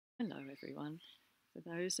Hello everyone. For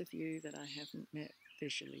those of you that I haven't met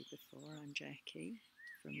visually before, I'm Jackie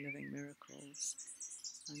from Living Miracles.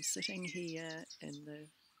 I'm sitting here in the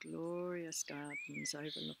glorious gardens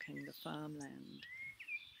overlooking the farmland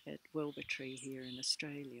at Wilbertree here in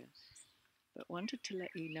Australia. But wanted to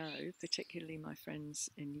let you know, particularly my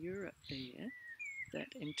friends in Europe there,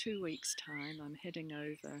 that in 2 weeks' time I'm heading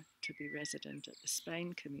over to be resident at the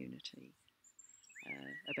Spain community,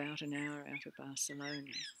 about an hour out of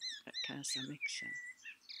Barcelona at ACIM.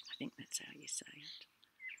 I think that's how you say it.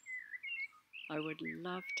 I would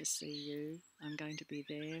love to see you. I'm going to be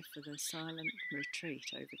there for the silent retreat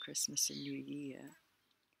over Christmas and New Year.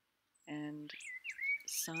 And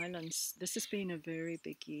silence, this has been a very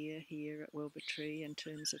big year here at Wilbertree in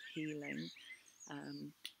terms of healing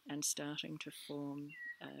and starting to form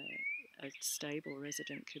a stable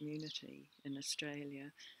resident community in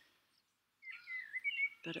Australia.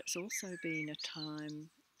 But it's also been a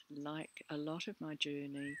time, like a lot of my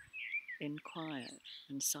journey, in quiet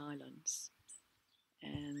and silence.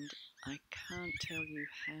 And I can't tell you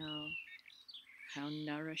how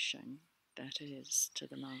nourishing that is to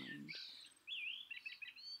the mind.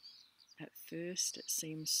 At first it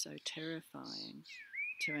seems so terrifying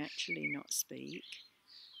to actually not speak,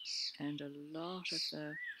 and a lot of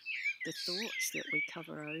the thoughts that we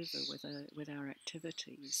cover over with our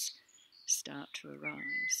activities start to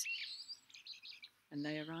arise. And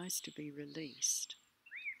they arise to be released,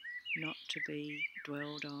 not to be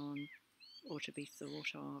dwelled on or to be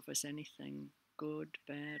thought of as anything good,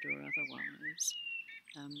 bad or otherwise.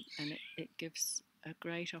 And it gives a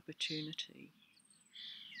great opportunity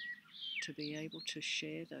to be able to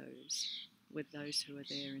share those with those who are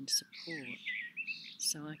there in support.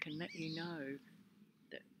 So I can let you know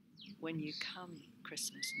that when you come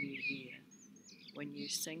Christmas, New Year, when you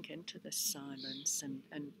sink into this silence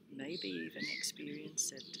and maybe even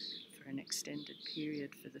experience it for an extended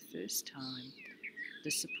period for the first time,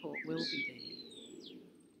 the support will be there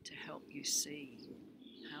to help you see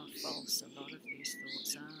how false a lot of these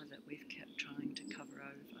thoughts are that we've kept trying to cover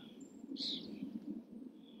over.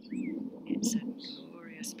 It's a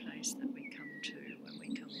glorious place that we come to when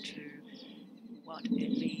we come to what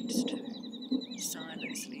it leads to.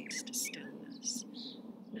 Silence leads to stillness.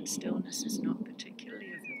 And stillness is not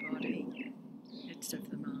particularly of the body, it's of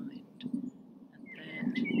the mind.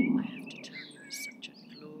 And that, I have to tell you, is such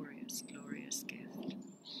a glorious, glorious gift.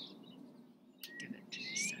 Give it to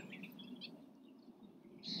yourself.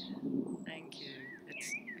 Thank you.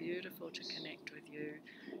 It's beautiful to connect with you,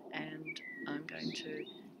 and I'm going to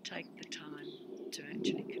take the time to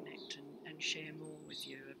actually connect and share more with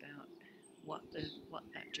you about what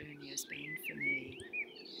that journey has been for me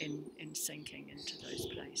in sinking into those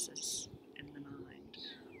places in the mind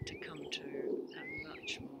to come to a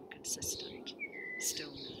much more consistent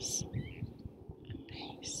stillness.